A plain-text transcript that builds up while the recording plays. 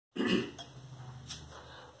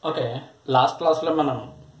Okay, last class lo manam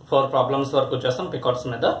 4 problems varaku chesam Picard's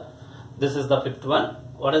method. This is the fifth one.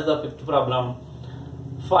 What is the fifth problem?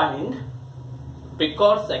 Find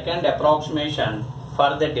Picard's second approximation for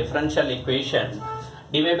the differential equation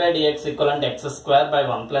dy by dx equivalent x square by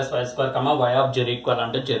 1 plus y square comma y of 0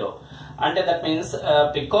 equivalent to 0. అంటే that means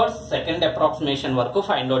Picard's second approximation వరకు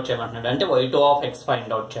find out చేయమంటున్నాడు. అంటే y2 of x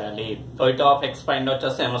find out చేయాలి. y2 of x find out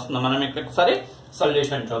చేస్తే ఏమొస్తుందో మనం ఇక్కడ ఒకసారి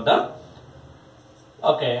solution చూద్దాం.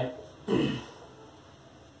 ఓకే,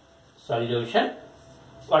 సొల్యూషన్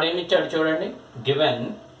వాడు ఏమి ఇచ్చాడు చూడండి. Given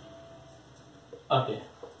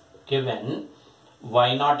y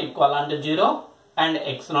not equivalent to 0 and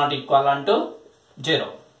x not equivalent to 0.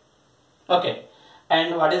 Okay, and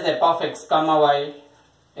what is f of x comma y?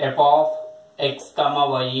 F of x comma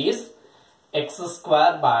y is x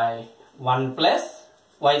square by 1 plus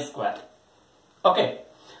y square. Okay,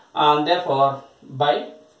 and therefore by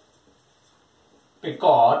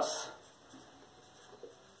Picard's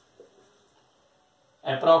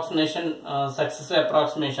approximation, successive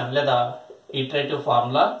approximation లేదా iterative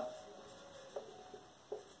formula,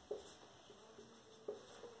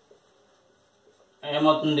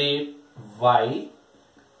 ఏమవుతుంది? y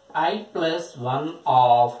I plus 1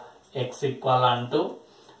 of x equivalent to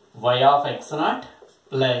y of x naught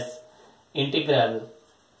plus integral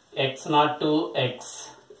x naught to x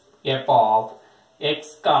f of x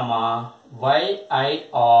comma y I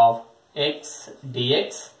of x dx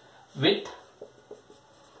with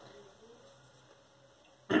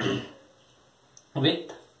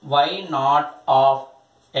y naught of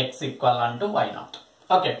x equivalent to y naught.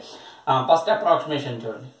 Okay, first approximation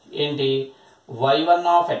చూడండి. ఏంటి? y1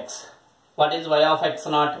 of x. What is y of x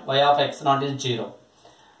naught? Y of x naught is 0.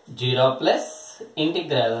 0 plus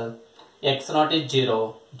integral x naught is 0.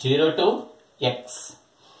 0 to x.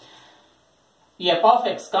 f of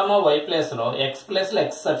x comma y place లో x place లో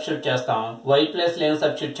x substitute చేస్తాం. y place లో ఏం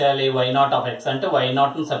substitute చేయాలి? y naught of x అంటే y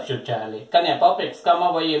naught ని substitute చేయాలి. కానీ f of x comma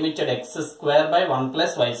y ఏమి ఇచ్చాడు? x square by 1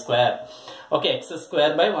 plus y square. Okay, x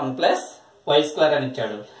square by 1 plus y square అని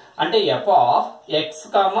ఇచ్చాడు. అంటే f of x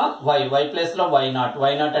comma y place లో y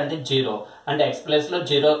naught అంటే 0. అంటే x ప్లేస్ లో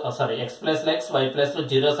 0, సారీ x ప్లేస్ లో x, y ప్లేస్ లో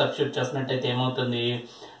 0 సబ్స్టిట్యూట్ చేసినట్టయితే ఏమవుతుంది?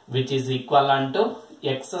 Which is equal to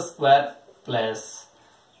x square plus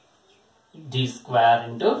d square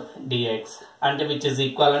into dx. అంటే విచ్ ఈజ్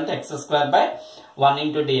ఈక్వల్ అంటే x square by 1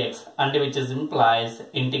 into dx. అంటే which is implies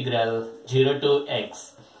integral 0 to x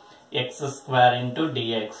x square into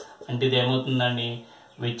dx. అంటే ఇది ఏమవుతుందండి?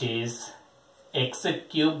 Which is x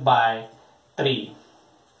cube by 3.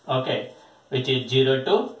 Okay, which is 0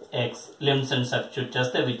 to x. Limits and substitute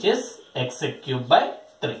just which is x cube by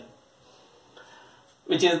 3,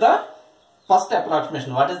 which is the first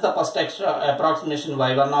approximation. What is the first approximation?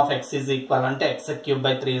 y1 of x is equivalent to x cube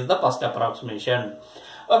by 3 is the first approximation.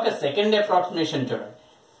 Okay, second approximation చూడండి.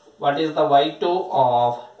 What is the y2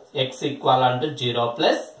 of x equivalent to 0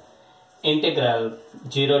 plus integral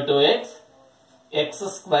 0 to x x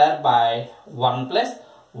square by 1 plus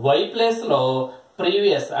y place లో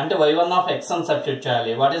previous అంటే y1 of x అని substitute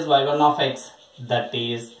చేయాలి. What is y1 of x? That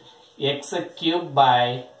is x cube by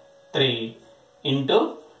 3 into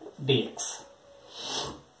dx.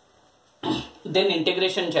 దీన్ని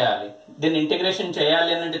integration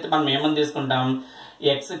చేయాలి. అంటే మనం ఏమని తీసుకుంటాం?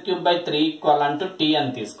 x cube by 3 equal to t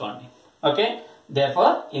అని తీసుకోండి. ఓకే,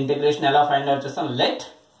 therefore ఇంటిగ్రేషన్ ఎలా ఫైండ్ అవుట్ చేస్తాం? Let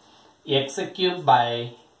x cube by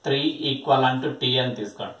 3 equal to t అని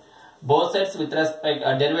తీసుకోండి. Both sides with respect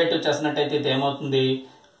derivative చేసినట్టయితే ఇది ఏమవుతుంది?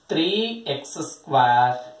 3x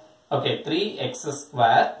square. Okay, 3x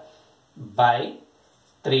square by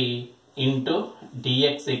 3 into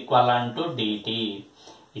dx equal to dt.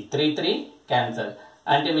 ఈ 3 క్యాన్సల్.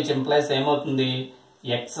 అంటే విచ్ ఇంప్లైస్ ఏమవుతుంది?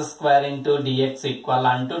 x square into dx equal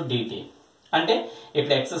to dt. అంటే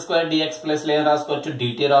ఇక్కడ x స్క్వేర్ dx ప్లేస్ లో ఏం రాసుకోవచ్చు?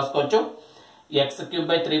 dt రాసుకోవచ్చు. x క్యూబ్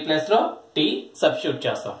బై 3 ప్లేస్ లో t సబ్స్టిట్యూట్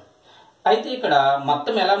చేస్తాం. అయితే ఇక్కడ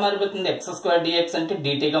మొత్తం ఎలా మారిపోతుంది? x స్క్వేర్ dx అంటే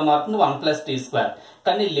dt గా మారుతుంది 1 ప్లస్ t స్క్వేర్.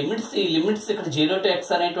 కానీ ఈ లిమిట్స్ ఇక్కడ 0 to x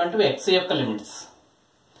అనేటువంటివి x యొక్క లిమిట్స్.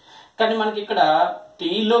 కానీ మనకి ఇక్కడ t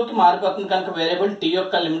లోకి మారిపోతుంది కనుక వేరియబుల్ t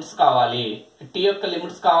యొక్క లిమిట్స్ కావాలి. t యొక్క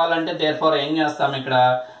లిమిట్స్ కావాలంటే దేర్ఫోర్ ఏం చేస్తాం? ఇక్కడ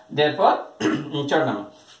దేర్ఫోర్ చూడండి,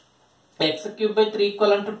 x cube by 3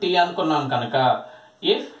 equal to t అనుకున్నాం కనుక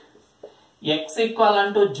if x equal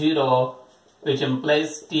to 0 which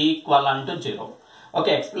implies t equal to 0.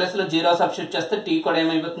 Okay, x plus లో 0 సబ్స్టిట్యూట్ చేస్తే t కూడా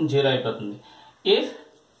ఏమైపోతుంది? 0 అయిపోతుంది. If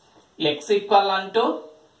x equal to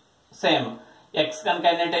same x కనుక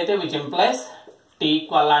అయినట్టయితే which implies t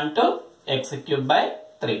equal to x cube by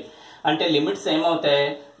 3. అంటే లిమిట్స్ ఏమవుతాయి?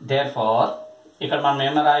 therefore ఇక్కడ మనం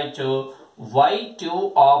ఏమ రాయొచ్చు? y2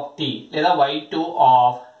 of t లేదా y2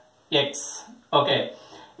 of x. Okay,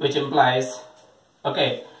 which implies, okay,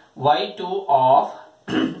 y2 of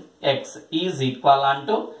x is equal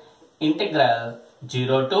to integral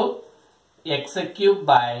 0 to x cube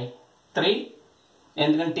by 3.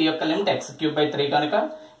 ఎందుకంటే t యొక్క limit x cube by 3 కనుక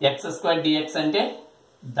x square dx అంటే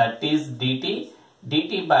that is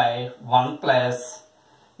dt by 1 plus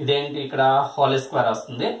ఇదేంటి ఇక్కడ whole square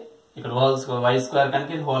వస్తుంది, ఇక్కడ whole square y square కనుక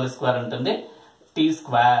ఇది హోల్ స్క్వేర్ ఉంటుంది, t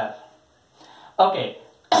square. Okay,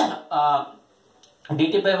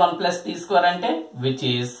 dt by 1 plus t square అంటే which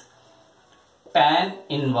is tan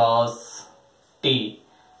inverse t.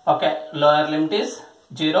 Okay, lower limit is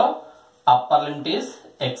 0, upper limit is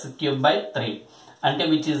x cube by 3 అంటే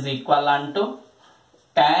which is equal to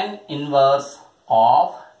tan inverse of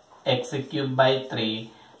x cube by 3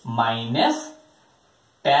 minus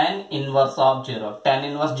tan inverse of 0. Tan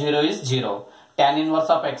inverse 0 is 0. Tan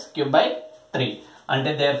inverse of x cube by 3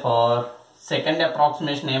 అంటే therefore second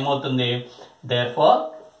approximation ఏమవుతుంది, therefore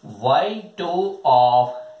y2 of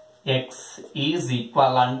x is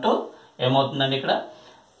equal to ఏమవుతుందండి ఇక్కడ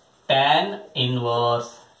tan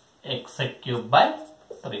inverse x cube by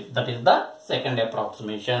 3. That is the second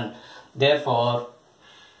approximation. Therefore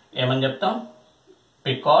ఏమని చెప్తాం,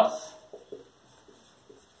 Picard's,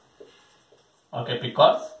 okay,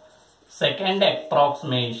 Picard's second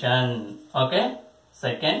approximation, okay,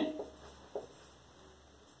 second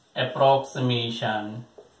approximation,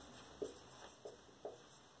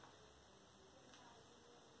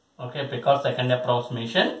 okay, Picard's second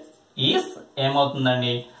approximation is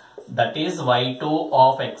ఏమవుతుందండి, that is y2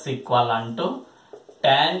 of x equal to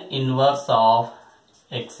tan inverse of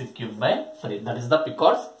x cube by 3. That is the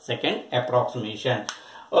Picard's second approximation.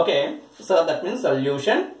 Okay, so that means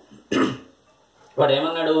solution. వాడు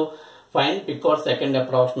ఏమన్నాడు, find Picard's second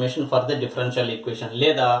approximation for the differential equation.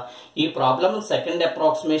 లేదా ఈ problem second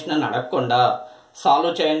approximation అని అడగకుండా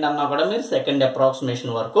solve చేయండి అన్నా కూడా మీరు సెకండ్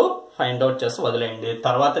అప్రాక్సిమేషన్ వరకు ఫైండ్ అవుట్ చేసి వదిలేయండి.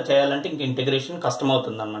 తర్వాత చేయాలంటే ఇంక ఇంటిగ్రేషన్ కష్టం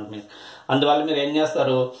అవుతుంది అన్నమాట మీకు. అందువల్ల మీరు ఏం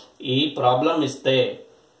చేస్తారు, ఈ ప్రాబ్లం ఇస్తే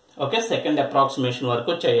ఓకే సెకండ్ అప్రాక్సిమేషన్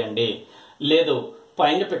వరకు చేయండి, లేదు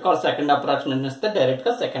ఫైండ్ Picard's సెకండ్ అప్రాక్సిమేషన్ ఇస్తే డైరెక్ట్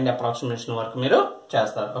గా సెకండ్ అప్రాక్సిమేషన్ వరకు మీరు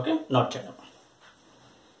చేస్తారు. ఓకే, నోట్ చేయండి.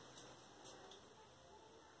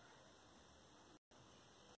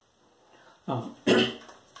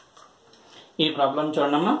 ఈ ప్రాబ్లం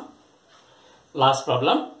చూడమ్మా, last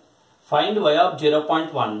problem. Find y of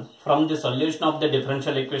 0.1 from the solution of the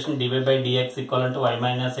differential equation dy by dx equal to y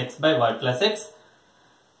minus x by y plus x,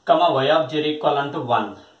 comma y of 0 equal to 1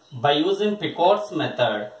 by using Picard's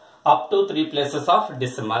method up to 3 places of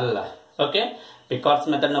decimal. Okay, Picard's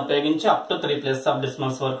method ఉపయోగించి up to 3 places of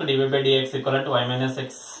decimals వరకు dy by dx equal to y minus x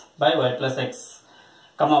by y plus x,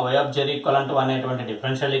 comma y of 0 equal to 1 అనేటువంటి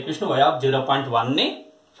differential equation y of 0.1 ని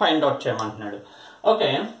find out చేయమంటున్నాడు. Okay,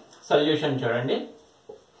 solution చూడండి.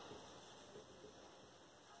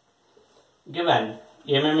 Given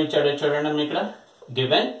ఏమేమి ఇచ్చాడో చూడండి ఇక్కడ.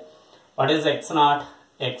 Given what is x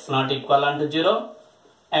naught equal to 0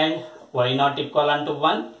 and y naught equal to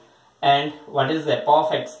 1 and what is f of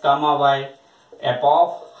x comma y, f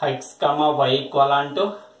of x comma y equal to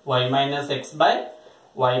y minus x by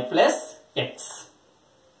y plus x.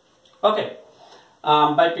 Okay,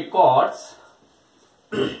 by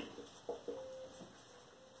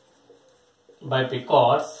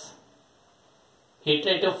Picard's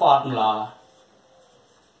iterative formula,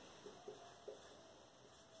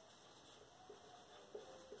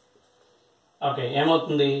 okay,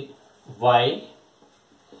 ఏమవుతుంది, y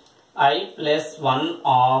I plus 1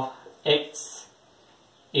 of x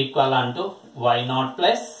equal to y naught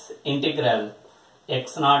plus integral x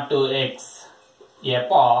naught to x f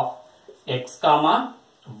of x comma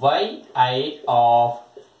y I of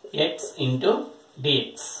x into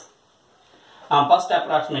dx. First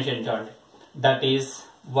approximation చూడండి, that is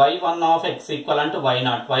y1 of x equal to y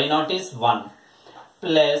naught is 1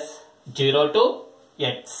 plus 0 to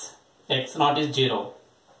x naught is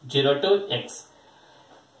 0 to x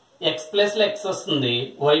place లో x వస్తుంది,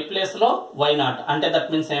 y place లో y naught అంటే that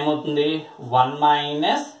means ఏమవుతుంది 1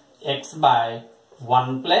 minus x by 1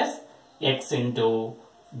 plus x into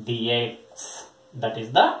dx. That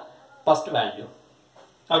is the first value.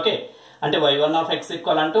 Okay, అంటే y1 of x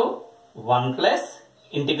equal to 1 plus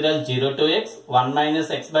integral 0 to x 1 minus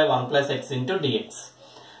x by 1 plus x into dx.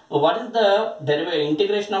 What is the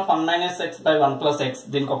integration of 1 minus x by 1 plus x?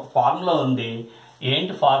 దీనికి ఒక formula ఉంది.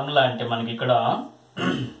 ఏంటి formula అంటే మనకి ఇక్కడ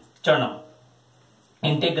చూడండి,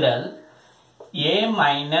 integral a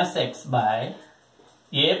minus x by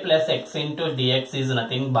a plus x into dx is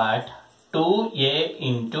nothing but 2a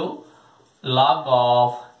into log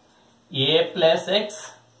of a plus x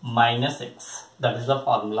minus x. That is the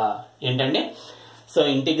formula. ఏంటండి, so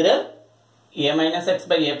integral a minus x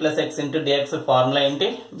by a plus x into dx formula ఏంటి,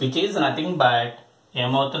 which is nothing but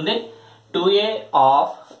ఏమవుతుంది 2a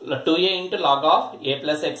into log of a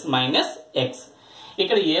plus x minus x.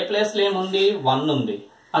 ఇక్కడ a place లో ఏముంది 1 ఉంది,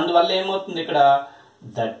 అందువల్ల ఏమవుతుంది ఇక్కడ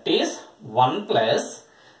that is 1 plus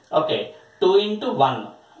okay 2 into 1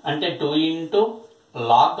 అంటే 2 into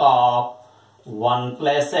log of 1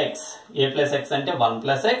 plus x, a plus x అంటే 1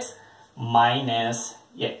 plus x minus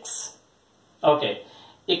x. Okay,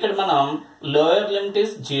 ఇక్కడ మనం lower limit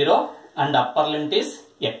is 0 and upper limit is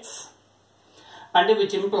x అంటే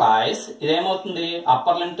విచ్ ఇంప్లాయిస్ ఇదేమవుతుంది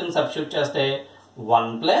అప్పర్ లిమిట్ ని సబ్స్టిట్యూట్ చేస్తే 1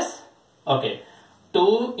 plus okay 2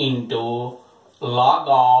 into log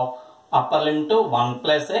of upper limit 1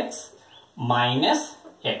 plus x minus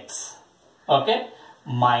x okay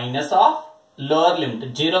minus of lower limit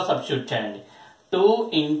 0 substitute చేయండి 2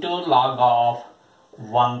 into log of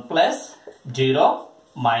 1 plus 0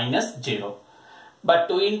 minus 0. But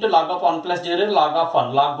 2 into log of 1 plus 0 log of 1.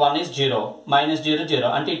 Log 1 is 0. Minus 0 0.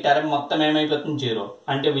 అంటే ఈ term మొత్తం ఏమైపోతుంది 0.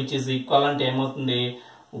 అంటే which is equal అంటే ఏమవుతుంది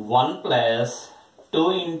 1 plus 2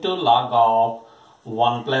 into log of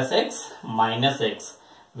 1 plus x minus x.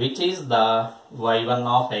 Which is the y1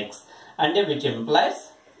 of x. అంటే which implies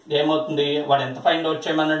ఏమవుతుంది వాడు ఎంత ఫైండ్ అవుట్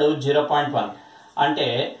చేయమన్నాడు 0.1. అంటే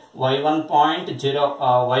y1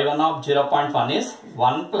 of 0.1 is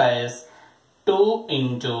 1 plus 2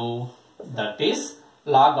 into that is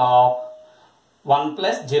log of 1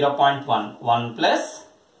 plus 0.1 1 plus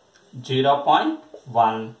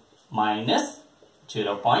 0.1 minus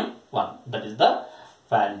 0.1 that is the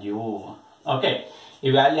value. Okay, ఈ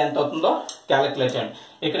value ఎంత అవుతుందో calculate చేయండి.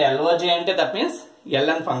 ఇక్కడ LOG అంటే that means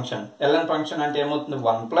ln function. ln function అంటే ఏమవుతుంది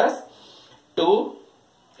 1 plus 2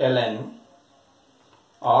 ln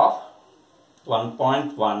of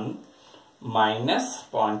 1.1 minus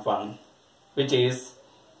 0.1 which is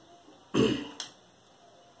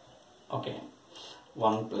okay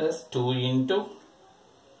 1 plus 2 into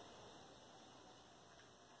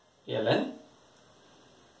ln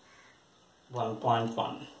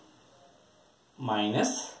 1.1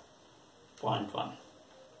 minus 0.1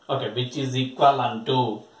 okay which is equal unto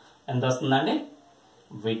ఎంత వస్తుందండి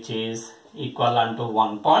which is equal unto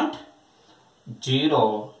 1.0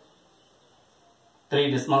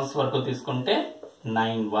 3 decimals వరకు తీసుకుంటే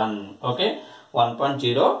 91 okay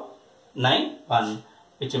 1.091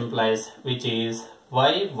 which implies which is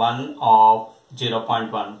y1 of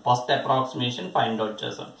 0.1 first approximation find out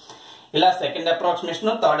చేసాం. ఇలా second approximation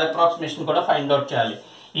third approximation కూడా find out చేయాలి.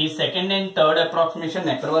 ఈ second and third approximation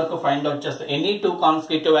ఎక్కడి వరకు ఫైండ్ అవుట్ చేస్తాం any two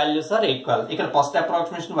consecutive values are equal. ఇక్కడ first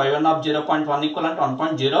approximation y1 of 0.1 equal అంటే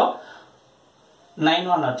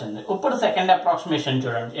 1.091 వచ్చింది. ఇప్పుడు సెకండ్ అప్రాక్సిమేషన్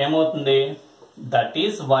చూడండి ఏమవుతుంది that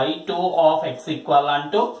is y2 of x equal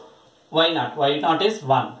అంటూ y0 is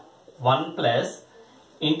 1 plus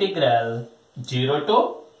integral 0 to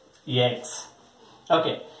x.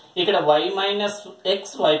 Okay, ఇక్కడ y minus x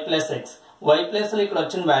y plus x y plus ఇక్కడ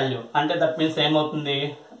వచ్చిన వాల్యూ అంటే దట్ మీన్స్ ఏమవుతుంది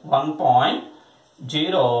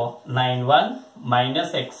 1.091 minus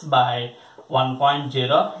x by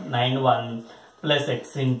 1.091 plus x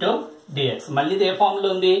into dx. మళ్ళీ ఇదే formula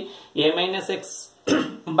ఉంది a minus x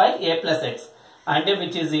by a plus x అంటే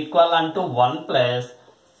which is equal unto 1 plus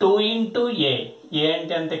 2 into a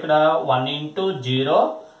అంటే ఎంత ఇక్కడ 1 into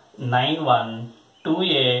 091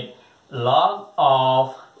 2a log of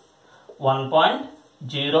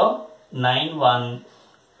 1.091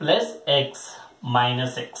 plus x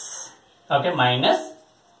minus x. Okay, minus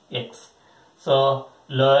x. So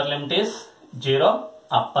lower limit is 0,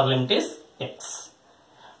 upper limit is x.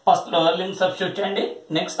 First lower limit substitute cheyandi,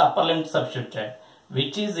 next upper limit substitute cheyandi,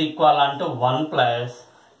 which is equal unto 1 plus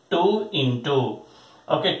 2 into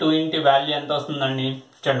okay 2 into value ఎంత వస్తుందండి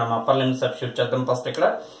చూడండి upper limit substitute చేద్దాం. First ఇక్కడ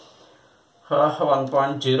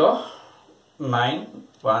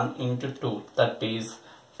 1.091 into 2 that is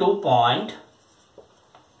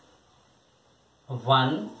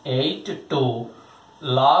 2.182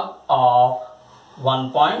 log of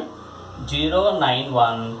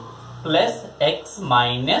 1.091 plus x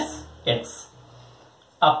minus x.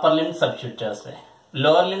 Upper limit substitute చేస్తే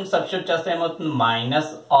lower limit substitute చేస్తే ఏమవుతుంది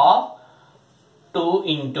minus of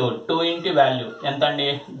 2 into value ఎంత అండి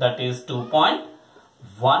that is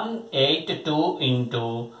 2.182 into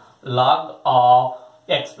log of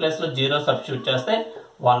x plus లో 0 సబ్స్టిట్యూట్ చేస్తే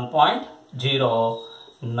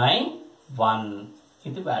 1.091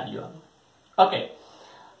 ఇది వాల్యూ. ఓకే,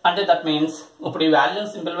 అంటే దట్ మీన్స్ ఇప్పుడు ఈ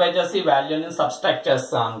వాల్యూని సింప్లిఫై చేసి ఈ వాల్యూని సబ్స్ట్రాక్ట్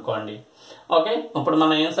చేస్తాం అనుకోండి. ఓకే, ఇప్పుడు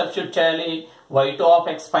మనం ఏం సబ్స్టిట్యూట్ చేయాలి y2 of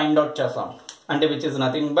x find out చేస్తాం అంటే విచ్ ఇస్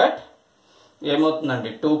నథింగ్ బట్ ఏమవుతుందండి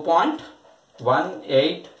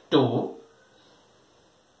 2.182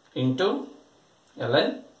 into ln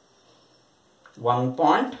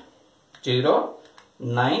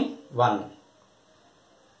 1.091.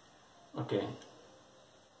 Okay.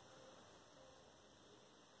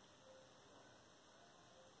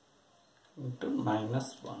 Into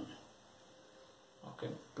 -1. Okay,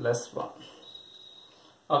 +1.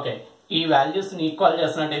 Okay, ఈ వాల్యూస్ని ఈక్వల్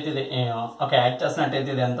చేసినట్టయితే ఇది ఓకే యాడ్ చేసినట్టయితే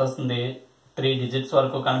ఇది ఎంత వస్తుంది? 3 డిజిట్స్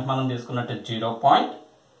వరకు కనుక మనం తీసుకున్నట్టు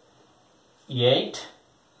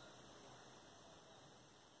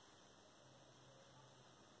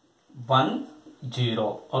 0.810.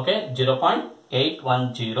 Okay,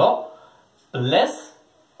 0.810 plus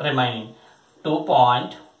remaining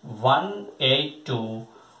 2.182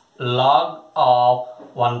 log of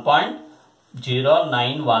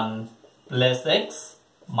 1.091 plus x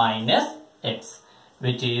minus x,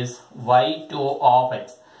 which is y2 of x,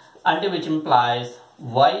 and which implies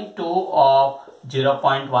y2 of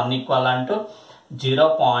 0.1 equivalent to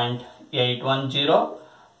 0.810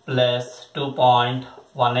 plus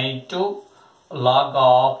 2.182 log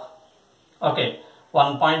of okay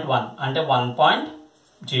 1.1 అంటే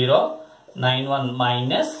 1.091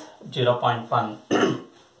 minus 0.1.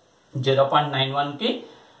 0.91 కి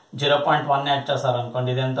 0.1 యాడ్ చేస్తారు అనుకోండి,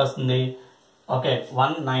 ఇది ఎంత వస్తుంది? Okay,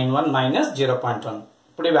 191 minus 0.1.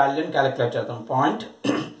 ఇప్పుడు ఈ వాల్యూని క్యాలిక్యులేట్ చేద్దాం.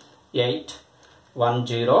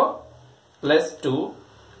 0.810 plus 2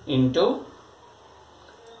 into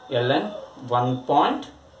ln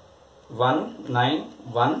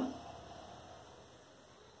 1.191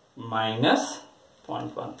 minus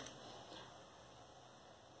 0.1.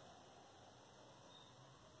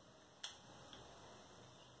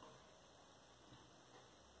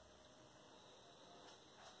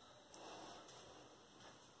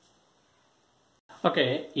 Okay,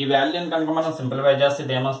 ఈ వాల్యూని కనుక మనం సింప్లిఫై చేస్తే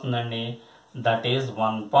ఇది ఏమొస్తుందండి? That is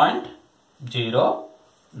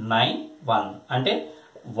 1.091. అంటే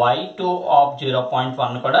y2 ఆఫ్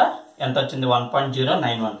 0.1 కూడా ఎంత వచ్చింది?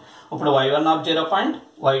 1.091. ఇప్పుడు y1 of 0.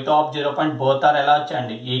 y2 of 0. Both are ఎలా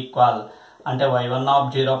వచ్చాయండి? ఈక్వల్. అంటే y1 of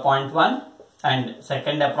 0.1 and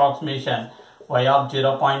second approximation y of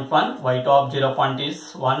 0.1, y2 of 0. is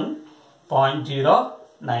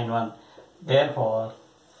 1.091. therefore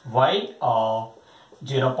y of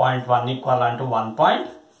 0.1 equivalent to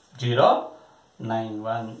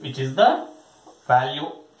 1.091, which is the value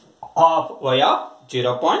of y of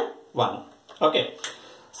 0.1. okay,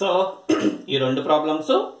 so ఈ రెండు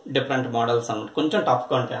problems different models అన్నమాట, కొంచెం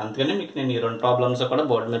టఫ్గా ఉంటాయి. అందుకని మీకు నేను ఈ రెండు ప్రాబ్లమ్స్ కూడా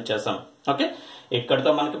బోర్డు మీద చేశాను. ఓకే, ఇక్కడతో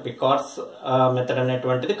మనకి పికార్డ్స్ మెథడ్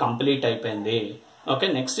అనేటువంటిది కంప్లీట్ అయిపోయింది. ఓకే,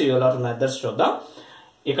 నెక్స్ట్ యూలర్ మెథడ్స్ చూద్దాం.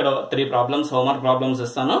 ఇక్కడ 3 ప్రాబ్లమ్స్ హోంవర్క్ ప్రాబ్లమ్స్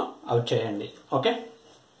ఇస్తాను, అవి చేయండి. ఓకే,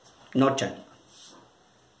 నోట్ చేయండి.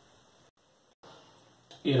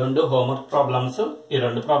 ఈ రెండు హోంవర్క్ ప్రాబ్లమ్స్, ఈ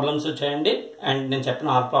రెండు ప్రాబ్లమ్స్ చేయండి. అండ్ నేను చెప్పిన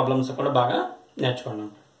 6 ప్రాబ్లమ్స్ కూడా బాగా నేర్చుకోండి.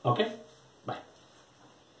 ఓకే.